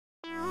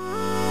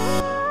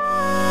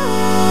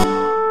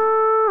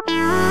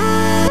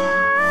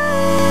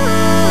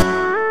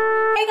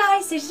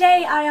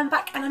am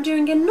back and I'm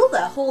doing another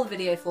haul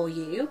video for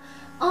you.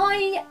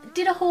 I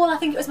did a haul, I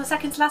think it was my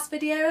second to last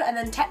video, and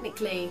then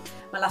technically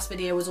my last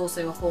video was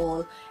also a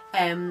haul.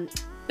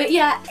 But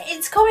yeah,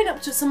 it's coming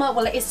up to summer.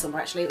 Well, it is summer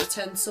actually. It was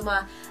turned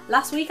summer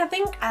last week, I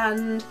think,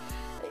 and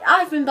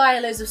I've been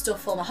buying loads of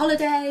stuff for my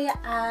holiday,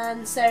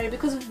 and so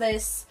because of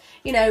this,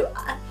 you know,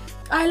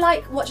 I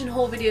like watching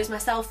haul videos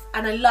myself,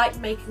 and I like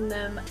making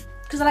them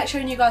because I like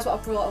showing you guys what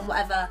I've brought and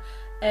whatever.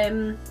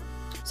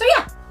 So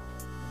yeah,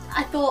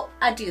 I thought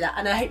I'd do that,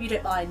 and I hope you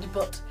don't mind,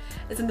 but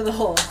it's another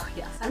haul.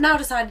 Yes, I've now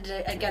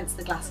decided against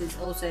the glasses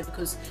also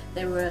because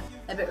they were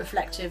a bit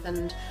reflective,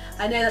 and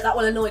I know that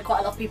will annoy quite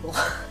a lot of people.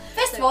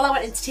 First of all, I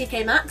went into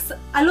TK Maxx.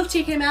 I love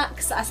TK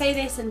Maxx. I say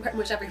this in pretty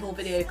much every haul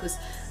video because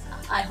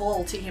I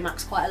haul TK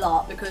Maxx quite a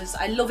lot because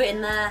I love it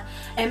in there,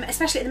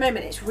 especially at the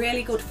moment. It's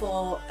really good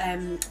for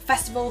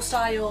festival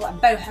style and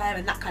boho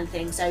and that kind of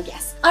thing, so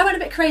yes. I went a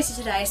bit crazy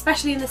today,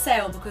 especially in the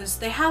sale, because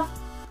they have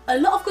a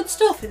lot of good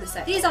stuff in the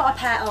sale. These are a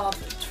pair of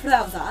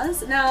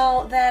trousers.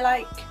 Now they're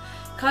like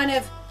kind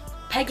of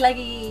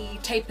peg-leggy,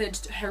 tapered,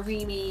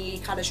 harem-y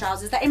kind of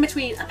trousers. They're in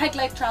between a peg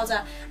leg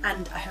trouser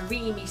and a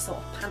harem-y sort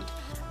of pant.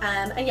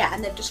 And yeah,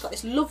 and they've just got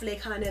this lovely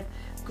kind of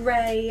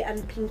grey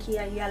and pinky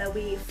and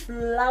yellowy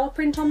flower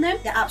print on them.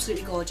 They're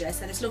absolutely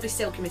gorgeous, and it's lovely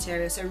silky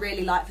material, so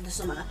really light for the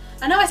summer.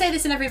 I know I say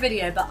this in every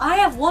video, but I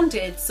have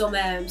wanted some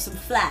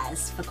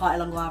flares for quite a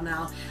long while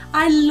now.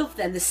 I love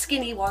them, the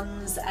skinny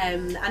ones.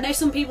 I know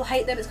some people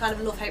hate them, it's kind of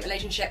a love-hate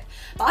relationship,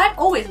 but I've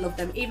always loved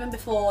them. Even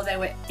before they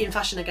were in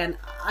fashion again,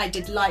 I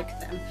did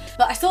like them.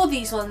 But I saw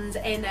these ones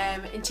in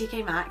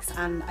TK Maxx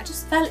and I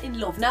just fell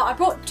in love. Now I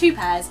brought two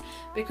pairs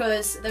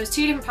because there was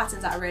two different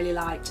patterns that I really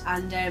liked,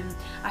 and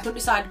I couldn't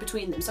decide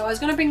between them. So I was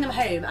going to bring them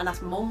home and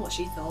ask Mum what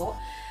she thought,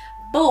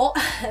 but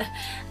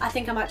I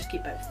think I might just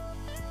keep both.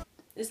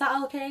 Is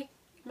that okay?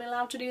 Am I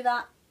allowed to do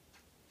that?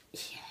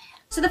 Yeah.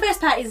 So the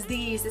first pair is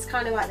these. It's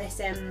kind of like this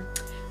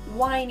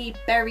winey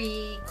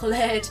berry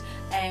coloured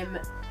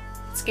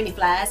skinny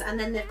flares, and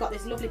then they've got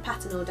this lovely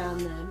pattern all down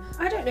them.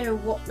 I don't know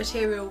what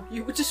material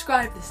you would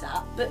describe this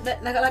at, but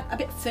they're like a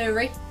bit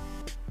furry.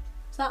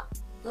 Is that?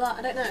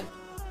 I don't know.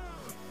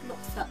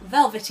 Not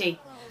velvety.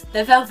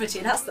 They're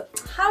velvety, that's the,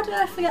 how did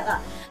I forget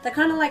that? They're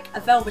kind of like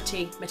a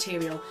velvety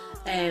material.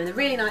 They're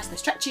really nice, they're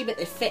stretchy, but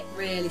they fit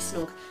really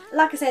snug.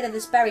 Like I say, they're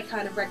this berry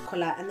kind of red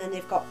colour, and then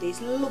they've got these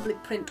lovely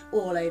print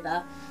all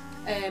over.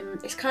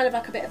 It's kind of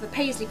like a bit of a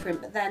paisley print,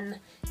 but then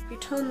if you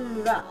turn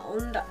them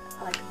around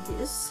like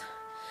this,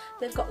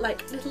 they've got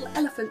like little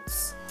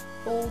elephants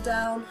all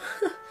down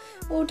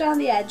all down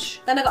the edge.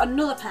 Then I got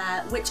another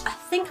pair which I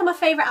think are my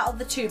favourite out of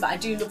the two, but I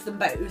do love them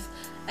both.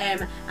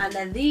 And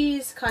then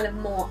these kind of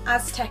more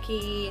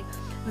Aztec-y,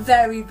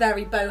 very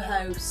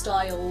boho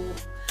style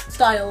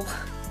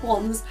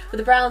ones with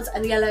the browns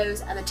and the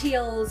yellows and the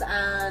teals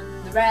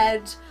and the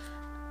red,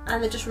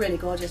 and they're just really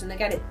gorgeous. And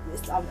again,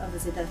 it's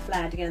obviously they're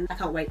flared again. I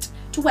can't wait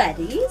to wear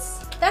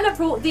these. Then I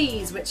brought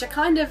these, which are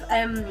kind of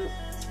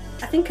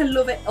I think a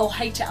love it or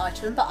hate it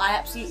item, but I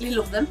absolutely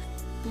love them.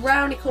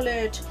 Brownie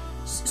coloured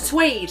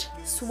suede,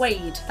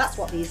 that's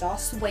what these are,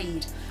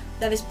 suede.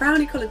 They're this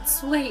brownie coloured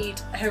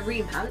suede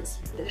harem pants.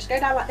 They just go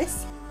down like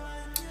this,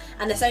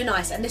 and they're so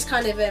nice. And this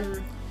kind of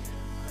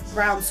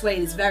brown suede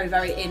is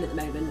very in at the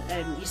moment.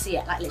 You see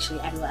it like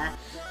literally everywhere.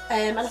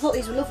 And I thought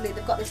these were lovely.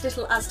 They've got this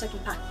little Aztec-y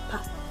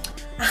pattern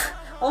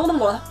on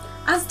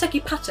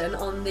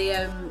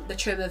the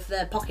trim of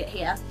the pocket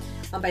here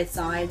on both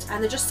sides,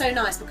 and they're just so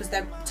nice because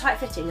they're tight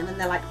fitting and then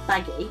they're like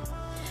baggy,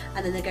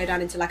 and then they go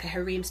down into like a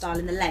harem style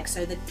in the leg,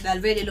 so they're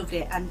really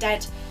lovely and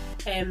dead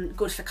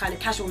good for kind of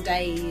casual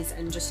days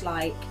and just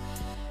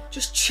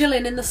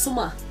chilling in the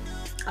summer.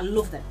 I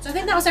love them. So I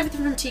think that was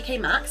everything from TK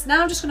Maxx.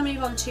 Now I'm just going to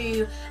move on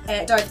to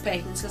Dorothy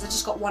Perkins because I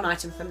just got one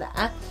item from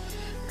there,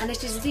 and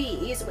it is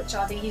these, which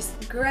are these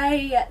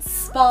grey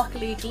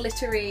sparkly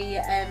glittery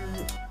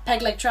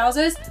peg leg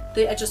trousers.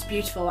 They are just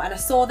beautiful, and I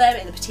saw them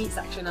in the petite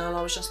section and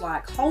I was just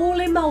like,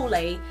 holy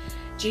moly,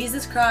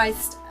 Jesus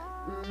Christ,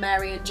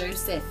 Mary and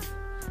Joseph.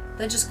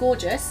 They're just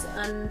gorgeous,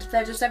 and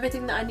they're just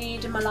everything that I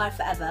need in my life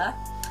forever,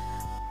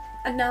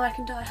 and now I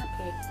can die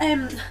happy.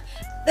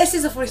 This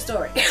is a funny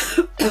story.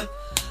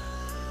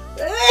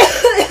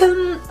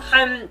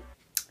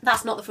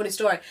 That's not the funny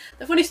story.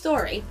 The funny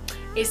story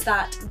is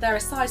that they're a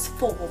size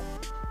 4.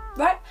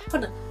 Right?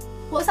 Hold on.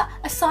 What was that?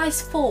 A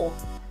size 4.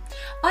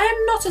 I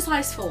am not a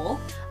size 4.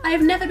 I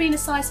have never been a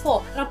size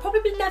 4, and I'll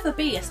probably never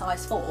be a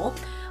size 4.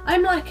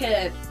 I'm like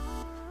a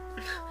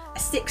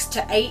 6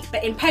 to 8,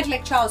 but in peg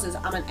leg trousers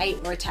I'm an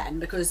 8 or a 10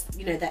 because,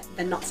 you know,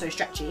 they're not so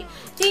stretchy.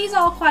 These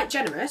are quite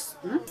generous,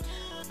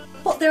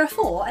 but they're a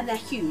 4 and they're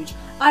huge.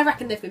 I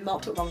reckon they've been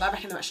marked up wrong. I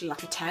reckon they're actually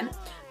like a 10,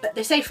 but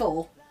they say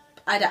 4.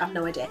 I have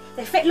no idea.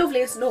 They fit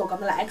lovely and snug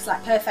on the legs,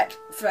 like perfect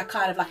for a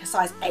kind of like a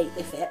size 8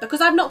 they fit, because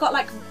I've not got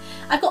like,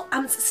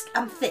 I'm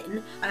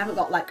thin, I haven't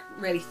got like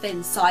really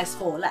thin size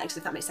 4 legs,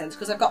 if that makes sense,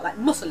 because I've got like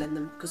muscle in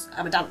them because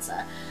I'm a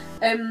dancer.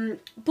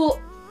 But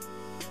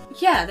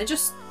yeah, they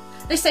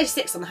say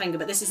 6 on the hanger,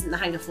 but this isn't the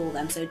hanger for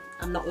them, so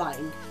I'm not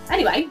lying.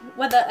 Anyway,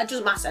 whether it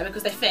doesn't matter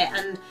because they fit,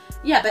 and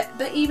yeah, but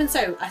even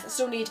so, I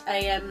still need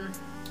a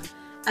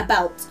a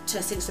belt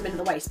to cinch them in at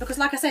the waist, because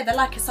like I say, they're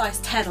like a size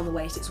 10 on the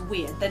waist. It's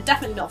weird. They're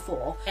definitely not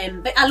 4,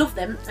 but I love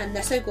them and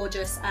they're so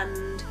gorgeous,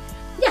 and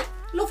yeah,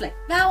 lovely.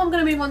 Now I'm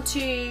going to move on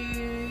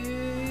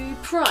to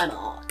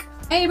Primark.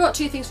 I brought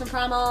 2 things from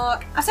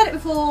Primark. I've said it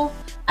before,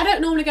 I don't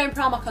normally go in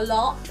Primark a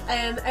lot,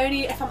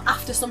 only if I'm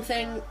after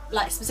something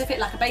like specific,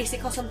 like a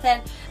basic or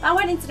something. But I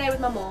went in today with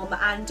my mum,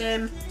 and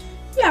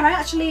yeah, I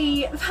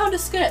actually found a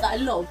skirt that I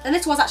love, and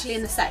this was actually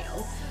in the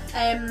sale,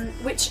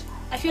 which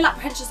I feel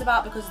apprehensious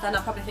about, because then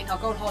I probably think I'll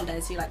go on holiday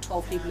and see like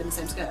 12 people in the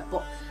same skirt,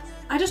 but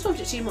I just loved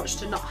it too much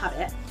to not have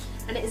it.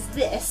 And it is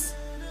this,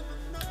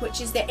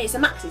 which is it's a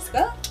maxi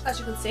skirt, as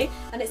you can see,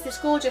 and it's this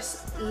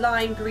gorgeous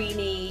lime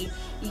greeny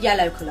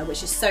yellow colour,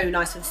 which is so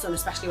nice for the sun,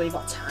 especially when you've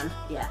got tan.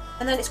 Yeah.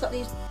 And then it's got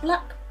these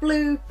black,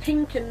 blue,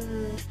 pink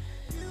and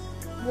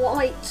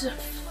white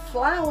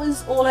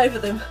flowers all over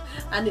them,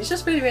 and it's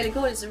just really, really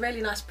gorgeous. It's a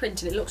really nice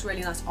print, and it looks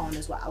really nice on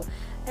as well.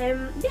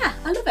 Yeah,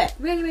 I love it.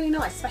 Really, really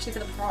nice, especially for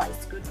the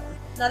price. Good one.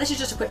 Now this is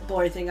just a quick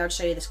boring thing. I'll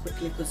show you this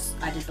quickly because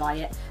I did buy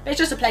it. But it's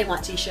just a plain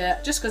white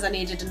t-shirt, just because I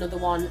needed another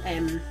one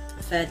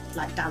for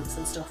like dance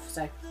and stuff.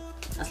 So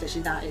that's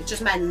literally that. It's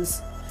just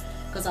men's,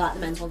 because I like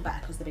the men's ones better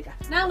because they're bigger.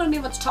 Now I'm going to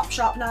move on to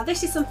Topshop. Now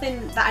this is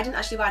something that I didn't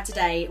actually buy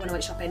today when I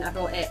went shopping. I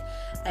bought it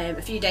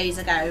a few days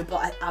ago,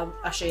 but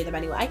I'll show you them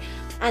anyway.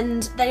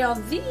 And they are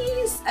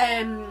these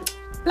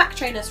black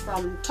trainers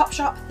from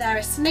Topshop. They're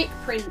a snake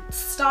print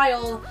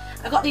style.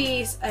 I got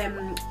these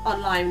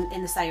online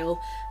in the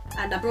sale,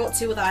 and I brought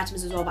 2 other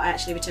items as well, but I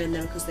actually returned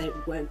them because they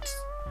weren't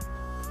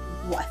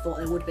what I thought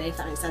they would be, if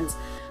that makes sense.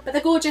 But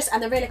they're gorgeous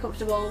and they're really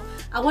comfortable.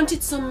 I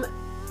wanted some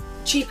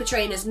cheaper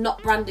trainers,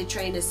 not branded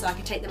trainers, so I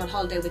could take them on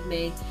holiday with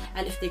me,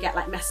 and if they get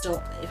like messed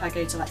up, if I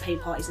go to like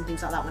paint parties and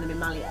things like that when I'm in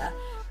Malia,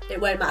 it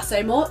won't matter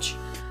so much.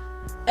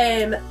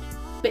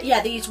 But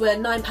yeah, these were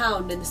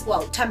 £9 in this,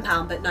 well,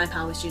 £10, but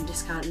 £9 with student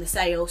discount in the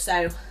sale,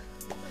 so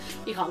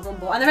you can't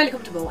grumble. And they're really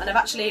comfortable, and I've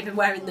actually been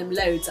wearing them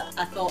loads.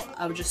 I thought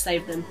I would just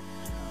save them,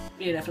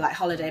 you know, for like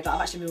holiday, but I've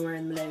actually been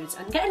wearing them loads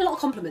and getting a lot of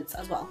compliments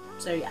as well.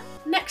 So yeah.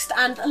 Next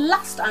and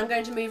last, I'm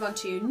going to move on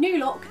to New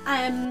Look.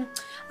 I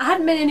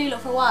hadn't been in New Look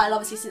for a while,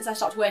 obviously since I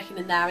started working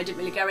in there. I didn't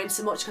really go in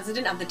so much because I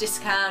didn't have the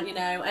discount, you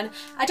know, and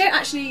I don't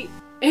actually,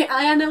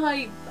 I know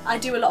I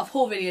do a lot of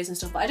haul videos and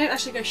stuff, but I don't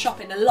actually go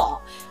shopping a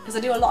lot because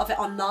I do a lot of it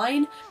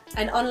online,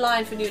 and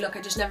online for New Look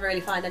I just never really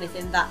find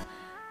anything that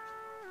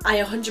I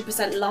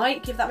 100%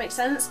 like, if that makes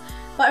sense.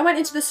 But I went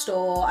into the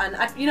store, and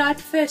I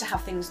prefer to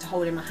have things to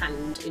hold in my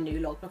hand in New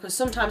Look, because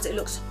sometimes it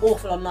looks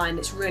awful online,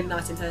 it's really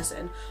nice in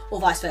person, or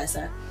vice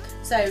versa.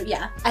 So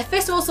yeah, I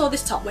first of all saw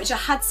this top, which I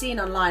had seen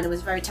online and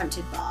was very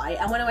tempted by,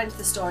 and when I went to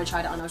the store and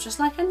tried it on, I was just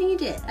like, I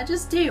need it, I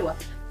just do.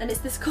 And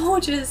it's this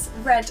gorgeous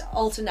red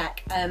alter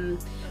neck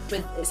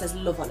with, it says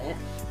love on it,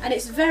 and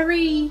it's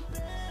very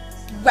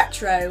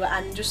retro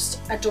and just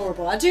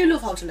adorable. I do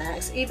love halter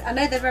necks. I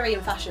know they're very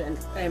in fashion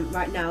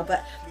right now,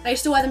 but I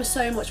used to wear them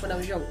so much when I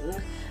was young,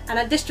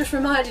 and this just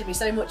reminded me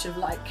so much of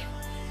like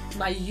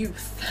my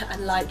youth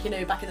and like, you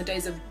know, back in the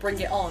days of Bring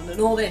It On and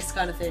all this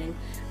kind of thing.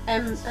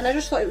 And I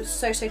just thought it was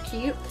so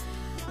cute.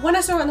 When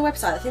I saw it on the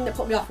website, the thing that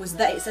put me off was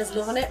that it says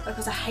love on it,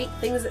 because I hate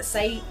things that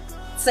say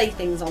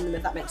things on them,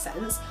 if that makes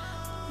sense.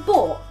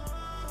 But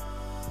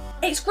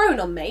it's grown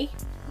on me,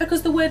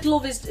 because the word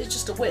love is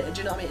just a word,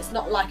 do you know what I mean? It's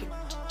not like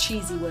a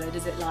cheesy word,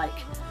 is it? Like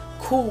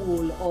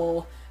cool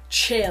or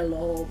chill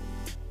or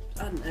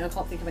I don't know, I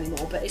can't think of any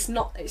more, but it's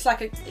not, it's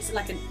like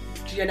a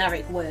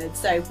generic word.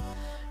 So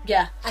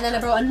yeah. And then I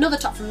brought another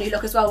top from New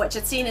Look as well, which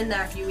I'd seen in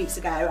there a few weeks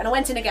ago, and I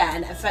went in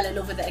again and fell in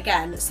love with it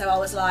again, so I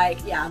was like,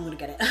 yeah, I'm gonna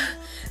get it.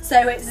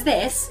 So it's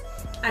this,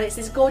 and it's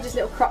this gorgeous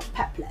little cropped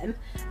peplum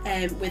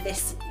with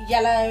this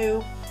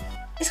yellow,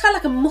 it's kind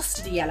of like a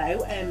mustardy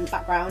yellow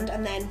background,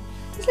 and then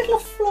these little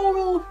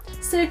floral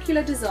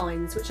circular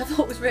designs, which I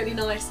thought was really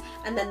nice,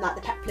 and then like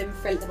the peplum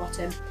frill at the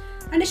bottom,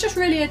 and it's just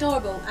really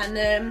adorable.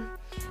 And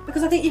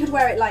because I think you could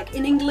wear it like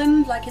in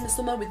England, like in the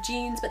summer with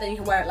jeans, but then you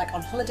can wear it like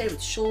on holiday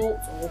with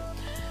shorts or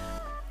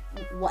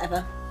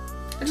whatever.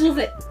 I just love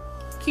it.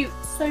 Cute,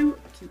 so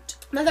cute.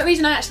 Now the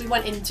reason I actually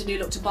went into New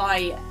Look to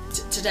buy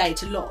today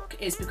to look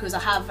is because I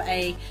have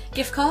a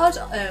gift card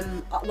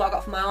what I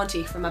got from my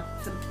auntie from my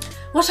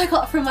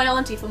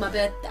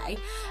birthday,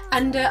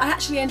 and I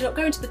actually ended up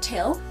going to the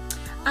till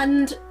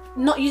and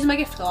not using my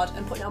gift card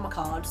and putting it on my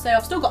card, so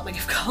I've still got my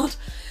gift card,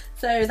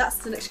 so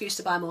that's an excuse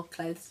to buy more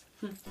clothes.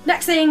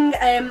 Next thing,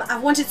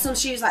 I've wanted some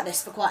shoes like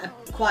this for quite a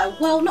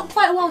well, not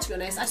quite a while to be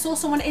honest. I saw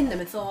someone in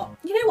them and thought,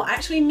 you know what, I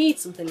actually need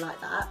something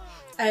like that.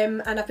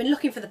 And I've been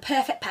looking for the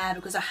perfect pair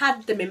because I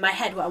had them in my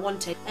head what I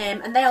wanted.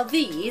 And they are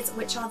these,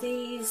 which are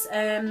these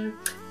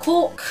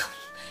cork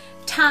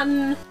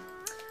tan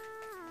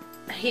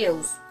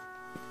heels.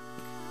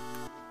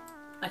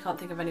 I can't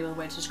think of any other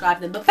way to describe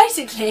them, but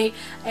basically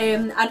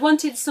I'd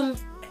wanted some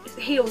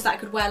heels that I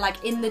could wear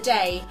like in the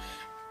day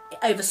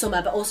over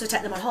summer, but also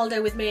take them on holiday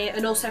with me,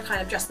 and also kind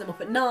of dress them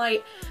up at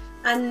night.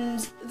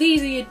 And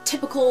these are your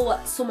typical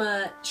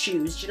summer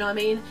shoes, do you know what I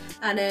mean?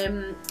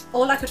 And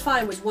all I could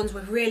find was ones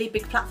with really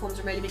big platforms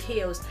and really big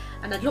heels,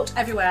 and I'd looked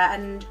everywhere,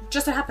 and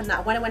just so happened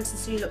that when I went to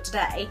the New Look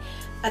today,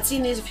 I'd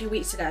seen these a few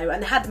weeks ago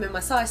and they had them in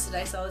my size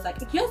today, so I was like,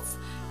 yes,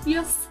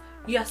 yes,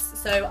 yes.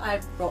 So I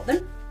brought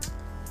them,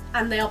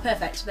 and they are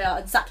perfect. They are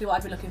exactly what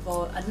I've been looking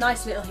for. A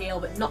nice little heel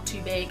but not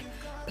too big,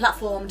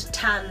 platformed,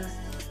 tan,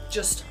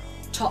 just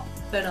top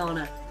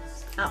banana.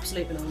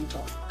 Absolute banana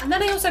top. And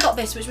then I also got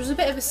this, which was a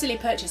bit of a silly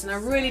purchase and I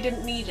really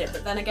didn't need it,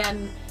 but then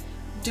again,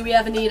 do we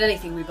ever need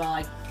anything we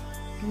buy?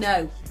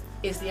 No,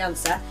 is the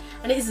answer.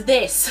 And it is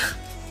this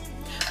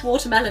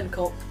watermelon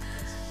cup.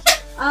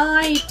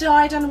 I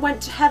died and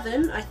went to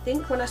heaven, I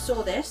think, when I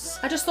saw this.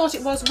 I just thought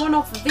it was one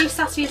of the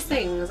sassiest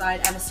things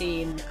I'd ever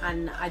seen,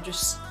 and I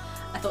thought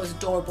it was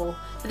adorable.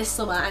 For this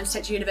summer, I'm to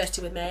take to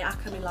university with me. I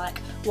can be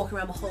like walking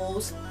around my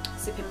halls,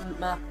 sipping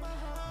my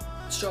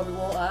strawberry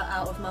water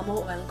out of my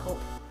watermelon cup.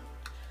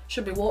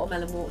 Should be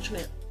watermelon water,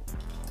 shouldn't it?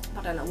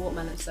 I don't like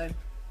watermelon, so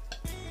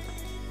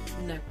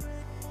no.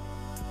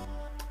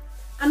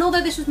 And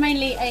although this was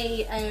mainly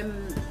a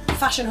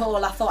fashion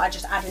haul, I thought I'd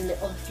just add in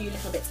a few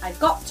little bits I've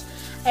got.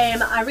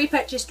 I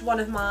repurchased one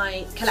of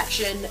my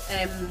collection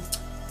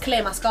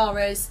clear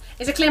mascaras.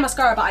 It's a clear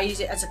mascara, but I use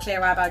it as a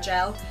clear eyebrow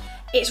gel.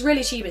 It's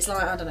really cheap, it's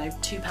like, I don't know,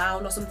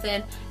 £2 or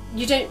something.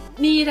 You don't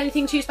need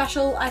anything too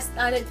special, I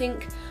don't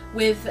think.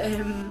 With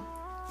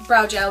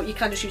brow gel, you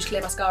can just use clear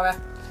mascara.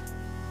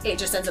 It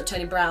just ends up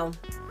turning brown,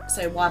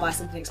 so why buy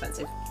something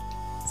expensive?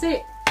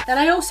 So then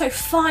I also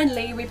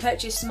finally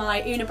repurchased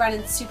my Una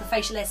Brennan Super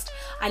Facialist.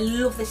 I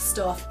love this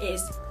stuff, it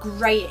is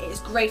great. It is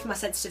great for my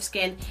sensitive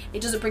skin.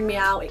 It doesn't bring me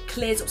out, it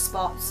clears up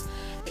spots,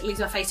 it leaves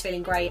my face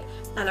feeling great.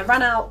 And I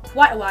ran out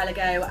quite a while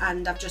ago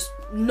and I've just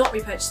not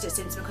repurchased it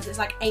since because it's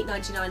like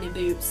 £8.99 in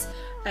Boots.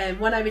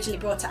 When I originally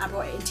brought it, I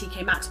brought it in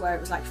TK Maxx where it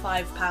was like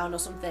 £5 or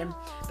something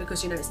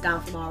because, you know, it's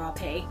down from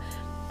RRP.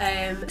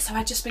 So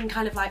I'd just been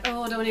kind of like,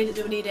 oh, do I need it,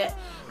 do I need it?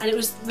 And it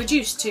was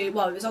reduced to,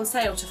 well, it was on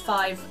sale to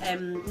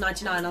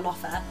 £5.99 on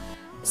offer.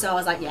 So I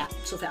was like, yeah,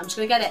 stuff it, I'm just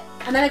going to get it.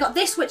 And then I got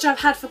this, which I've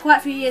had for quite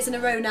a few years in a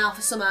row now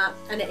for summer,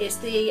 and it is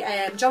the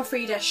John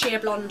Frieda Sheer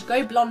Blonde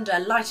Go Blonder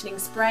Lightening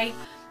Spray.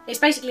 It's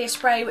basically a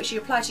spray which you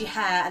apply to your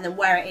hair and then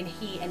wear it in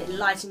heat and it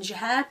lightens your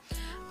hair.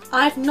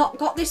 I've not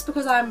got this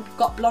because I've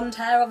got blonde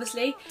hair,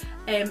 obviously,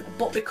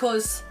 but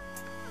because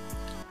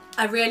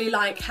I really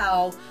like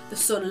how the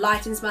sun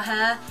lightens my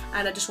hair,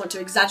 and I just want to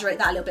exaggerate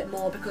that a little bit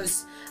more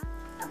because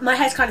my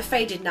hair's kind of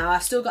faded now.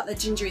 I've still got the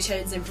gingery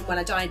tones in from when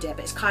I dyed it,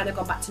 but it's kind of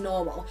gone back to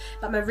normal.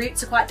 But my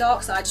roots are quite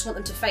dark, so I just want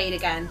them to fade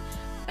again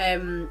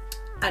and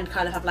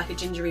kind of have like a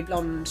gingery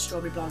blonde,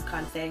 strawberry blonde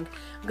kind of thing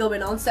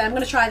going on. So I'm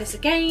going to try this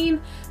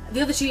again.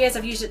 The other 2 years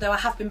I've used it though, I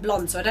have been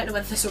blonde, so I don't know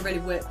whether this will really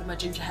work with my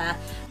ginger hair.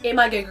 It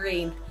might go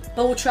green,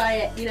 but we'll try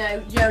it, you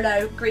know,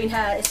 YOLO, green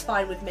hair is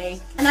fine with me.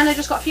 And then I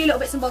just got a few little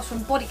bits and bobs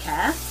from Body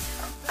Care.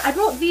 I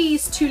brought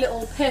these two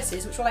little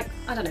purses, which were like,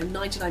 I don't know,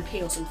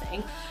 99p or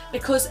something,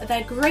 because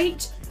they're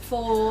great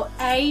for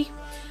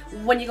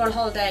when you go on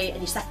holiday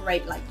and you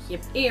separate like your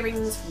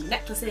earrings from your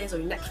necklaces or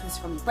your necklaces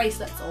from your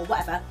bracelets or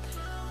whatever.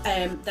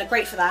 They're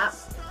great for that,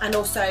 and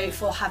also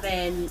for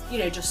having, you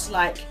know, just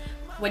like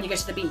when you go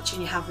to the beach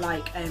and you have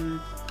like, I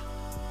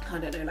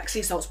don't know, like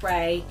sea salt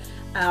spray,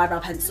 an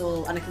eyebrow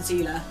pencil and a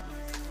concealer.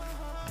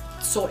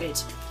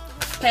 Sorted.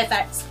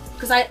 Perfect.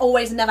 Because I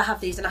always never have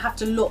these and I have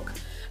to look,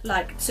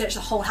 like search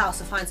the whole house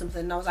to find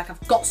something, and I was like,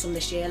 I've got some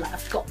this year, like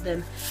I've got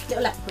them.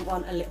 Little leopard print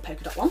one and a little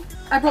polka dot one.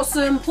 I brought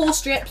some pore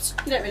strips.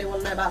 You don't really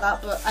want to know about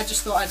that, but I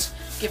just thought I'd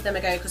give them a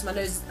go because my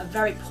nose are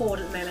very pored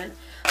at the moment.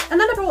 And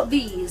then I brought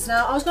these.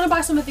 Now I was going to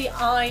buy some of the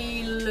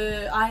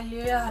Ilia, I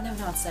never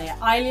know how to say it,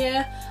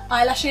 Ilia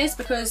eyelashes,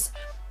 because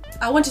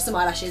I wanted some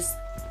eyelashes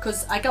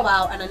because I go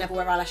out and I never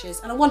wear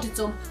eyelashes and I wanted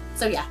some,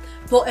 so yeah.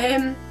 But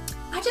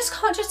I just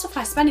can't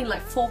justify spending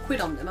like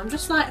 £4 on them. I'm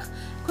just like,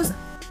 because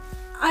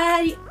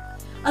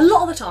a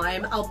lot of the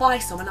time I'll buy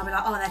some and I'll be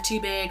like, oh, they're too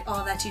big,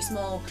 oh, they're too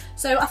small.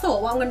 So I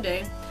thought what I'm going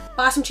to do,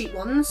 buy some cheap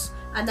ones,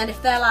 and then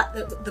if they're like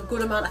the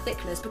good amount of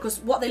thickness, because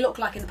what they look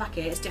like in the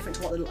packet is different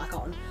to what they look like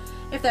on.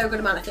 If they're a good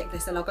amount of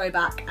thickness, then I'll go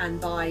back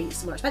and buy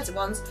some more expensive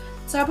ones.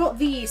 So I bought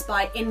these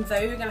by In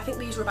Vogue, and I think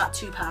these were about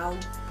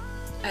 £2.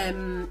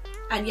 And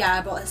yeah,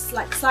 I bought a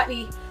like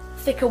slightly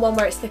thicker one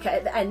where it's thicker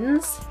at the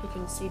ends, you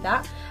can see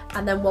that,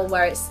 and then one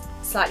where it's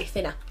slightly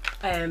thinner,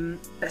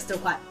 but still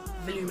quite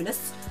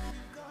voluminous.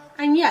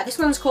 And yeah, this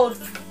one's called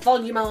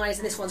Volumize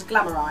and this one's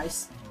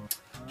Glamorize.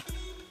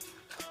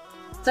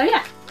 So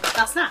yeah,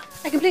 that's that.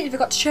 I completely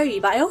forgot to show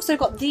you, but I also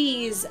got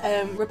these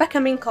Rebecca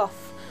Minkoff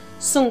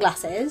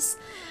sunglasses.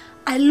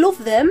 I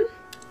love them,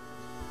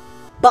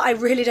 but I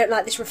really don't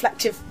like this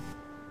reflective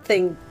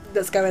thing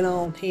that's going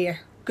on here.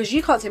 Because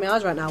you can't see my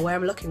eyes right now, where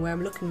I'm looking,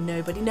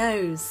 nobody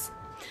knows.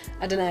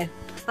 I don't know.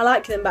 I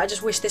like them, but I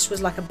just wish this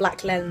was like a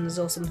black lens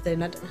or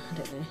something. I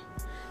don't know.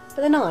 But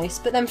they're nice.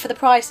 But then for the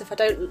price, if I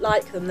don't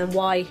like them, then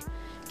why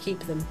keep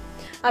them?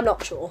 I'm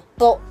not sure.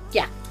 But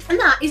yeah. And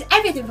that is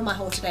everything for my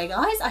haul today,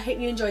 guys. I hope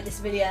you enjoyed this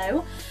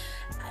video.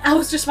 I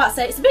was just about to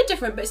say it's a bit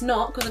different, but it's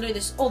not, because I do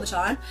this all the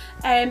time.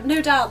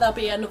 No doubt there'll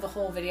be another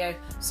haul video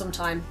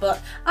sometime,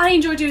 but I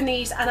enjoy doing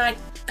these and I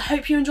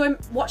hope you enjoy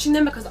watching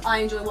them because I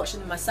enjoy watching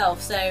them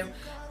myself. So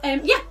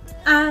yeah,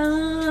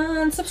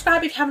 and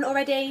subscribe if you haven't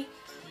already,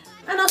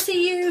 and I'll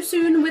see you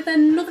soon with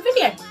another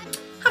video.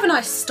 Have a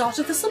nice start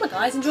of the summer,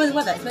 guys. Enjoy the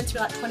weather. It's meant to be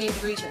like 28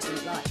 degrees next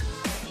week. Like,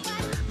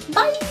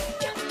 bye.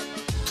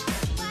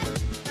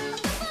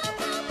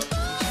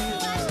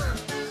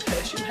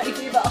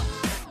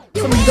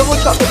 Some double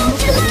chocolate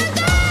muffins,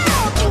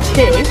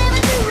 tea,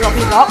 what have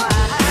you got?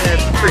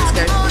 Fruit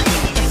scone.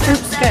 A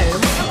fruit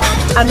scone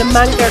and a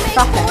mango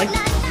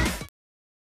frappe.